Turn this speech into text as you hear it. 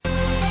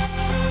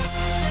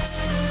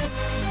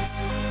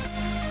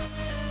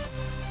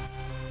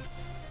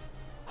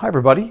Hi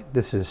everybody,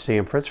 this is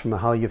Sam Fritz from the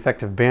Highly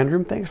Effective Band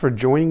Room. Thanks for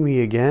joining me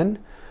again.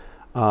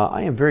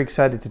 I am very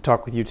excited to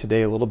talk with you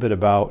today a little bit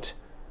about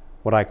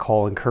what I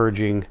call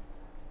encouraging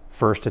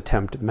first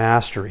attempt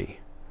mastery.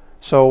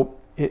 So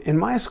in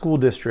my school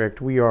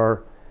district, we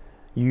are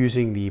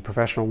using the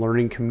Professional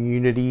Learning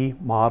Community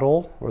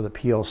model, or the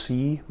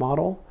PLC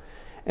model.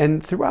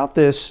 And throughout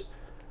this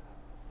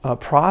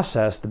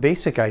process, the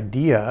basic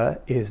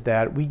idea is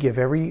that we give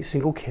every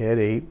single kid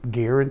a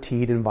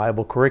guaranteed and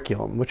viable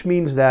curriculum, which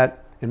means that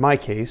in my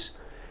case,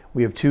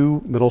 we have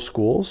two middle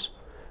schools,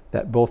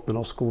 that both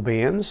middle school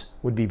bands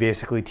would be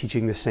basically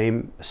teaching the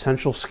same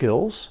essential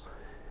skills,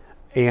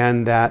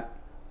 and that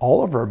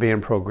all of our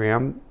band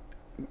program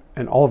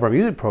and all of our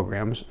music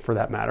programs, for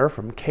that matter,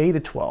 from K to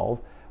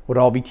 12, would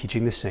all be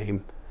teaching the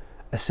same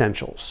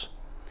essentials.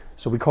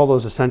 So we call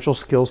those essential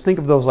skills. Think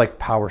of those like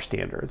power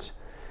standards.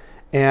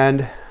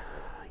 And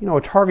a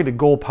targeted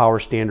goal power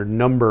standard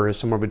number is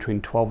somewhere between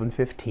 12 and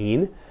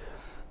 15.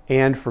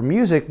 And for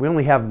music, we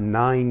only have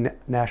 9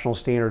 national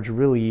standards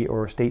really,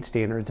 or state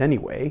standards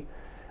anyway.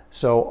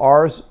 So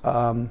ours,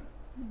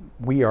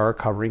 we are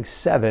covering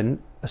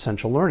 7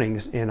 essential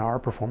learnings in our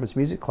performance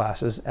music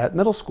classes at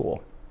middle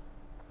school.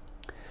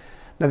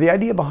 Now, the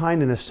idea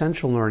behind an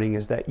essential learning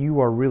is that you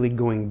are really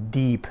going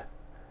deep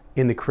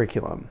in the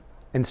curriculum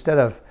instead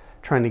of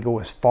trying to go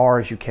as far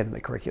as you can in the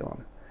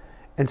curriculum.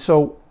 And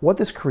so what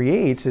this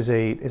creates is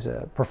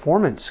a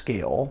performance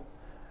scale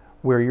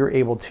where you're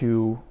able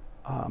to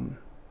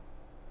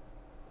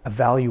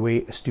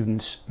evaluate a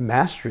student's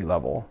mastery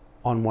level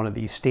on one of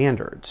these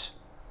standards.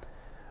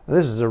 Now,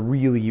 this is a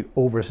really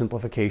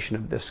oversimplification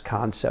of this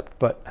concept,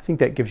 but I think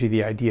that gives you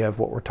the idea of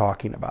what we're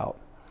talking about.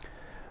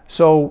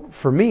 So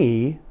for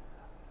me,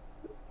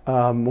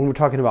 when we're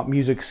talking about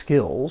music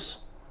skills,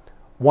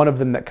 one of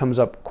them that comes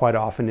up quite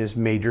often is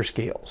major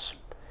scales.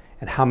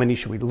 And how many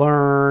should we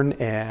learn?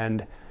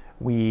 And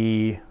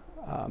we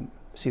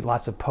see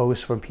lots of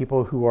posts from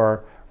people who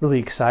are really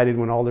excited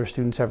when all their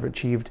students have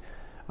achieved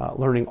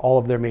learning all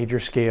of their major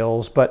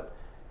scales. But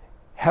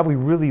have we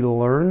really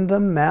learned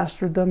them,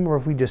 mastered them, or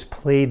have we just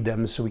played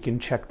them so we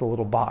can check the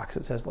little box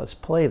that says let's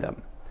play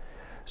them?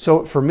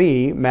 So for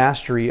me,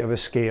 mastery of a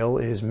scale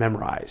is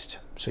memorized.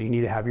 So you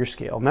need to have your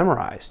scale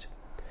memorized.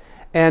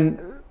 And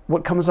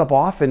what comes up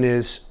often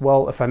is,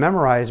 well, if I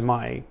memorize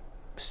my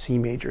C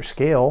major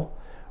scale,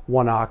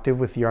 1 octave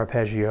with the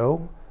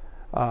arpeggio,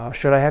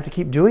 should I have to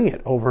keep doing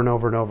it over and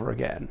over and over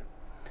again?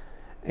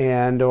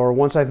 Or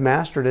once I've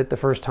mastered it the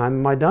first time,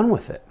 am I done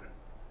with it?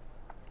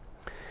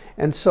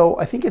 And so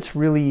I think it's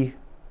really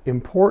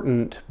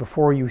important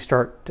before you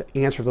start to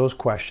answer those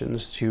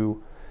questions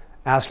to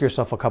ask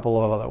yourself a couple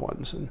of other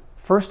ones. And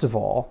first of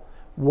all,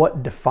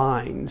 what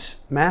defines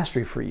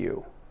mastery for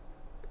you?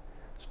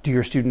 Do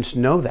your students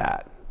know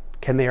that?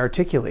 Can they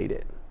articulate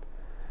it?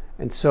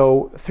 And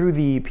so through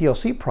the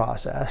PLC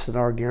process and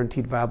our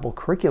guaranteed viable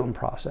curriculum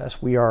process,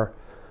 we are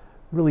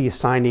really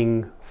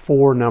assigning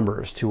 4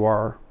 numbers to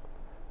our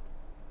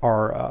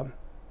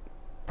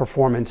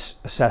performance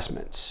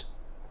assessments.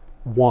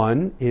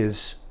 1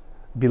 is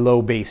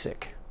below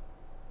basic.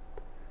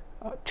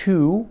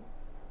 2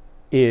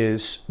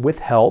 is with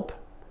help,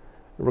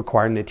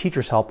 requiring the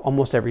teacher's help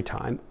almost every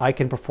time. I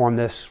can perform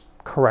this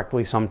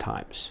correctly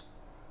sometimes.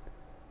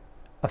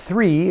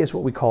 3 is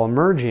what we call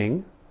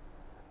emerging.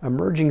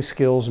 Emerging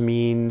skills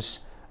means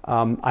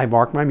I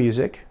mark my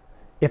music.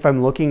 If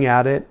I'm looking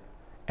at it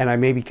and I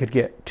maybe could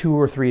get 2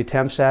 or 3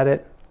 attempts at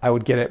it, I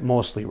would get it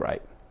mostly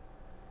right.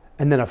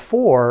 And then a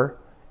 4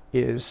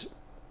 is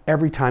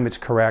every time it's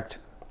correct.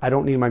 I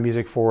don't need my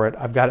music for it.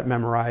 I've got it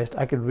memorized.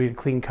 I could read a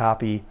clean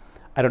copy.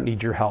 I don't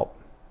need your help.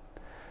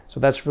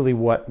 So that's really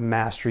what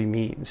mastery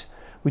means.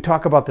 We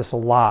talk about this a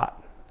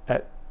lot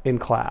in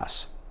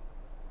class.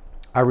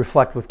 I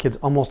reflect with kids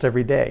almost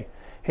every day.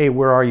 Hey,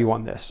 where are you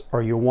on this?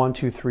 Are you 1,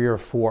 2, 3, or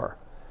 4?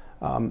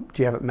 Do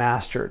you have it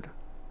mastered?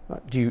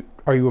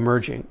 Are you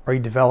emerging? Are you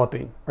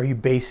developing? Are you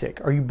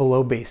basic? Are you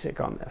below basic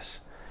on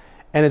this?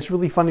 And it's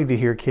really funny to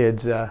hear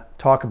kids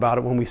talk about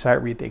it when we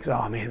sight read things.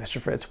 Oh man,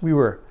 Mr. Fritz, we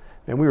were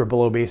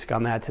below basic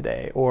on that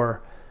today.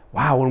 Or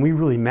wow, when we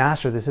really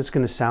master this, it's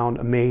going to sound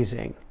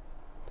amazing.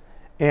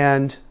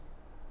 And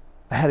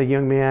I had a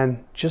young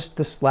man just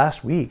this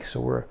last week, so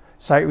we're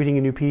sight reading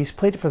a new piece,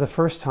 played it for the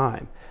first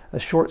time, a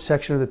short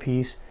section of the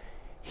piece.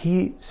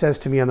 He says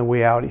to me on the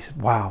way out, he said,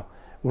 wow,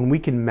 when we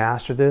can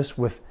master this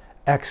with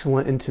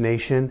excellent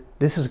intonation,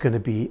 this is going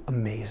to be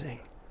amazing.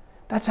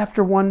 That's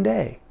after 1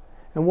 day.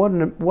 And what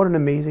an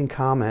amazing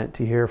comment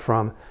to hear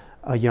from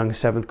a young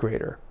 7th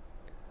grader.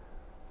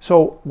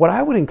 So what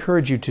I would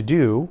encourage you to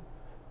do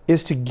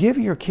is to give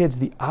your kids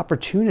the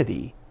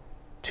opportunity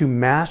to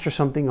master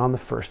something on the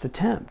first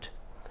attempt.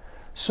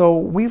 So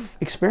we've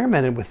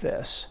experimented with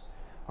this.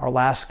 Our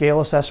last scale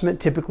assessment,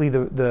 typically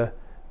the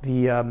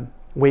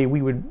way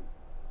we would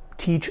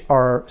teach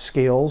our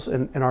scales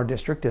in our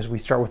district is we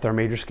start with our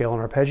major scale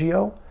and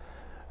arpeggio.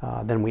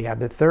 Then we add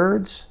the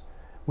thirds.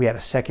 We add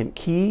a second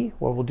key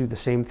where we'll do the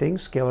same thing,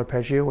 scale,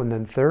 arpeggio, and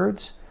then thirds.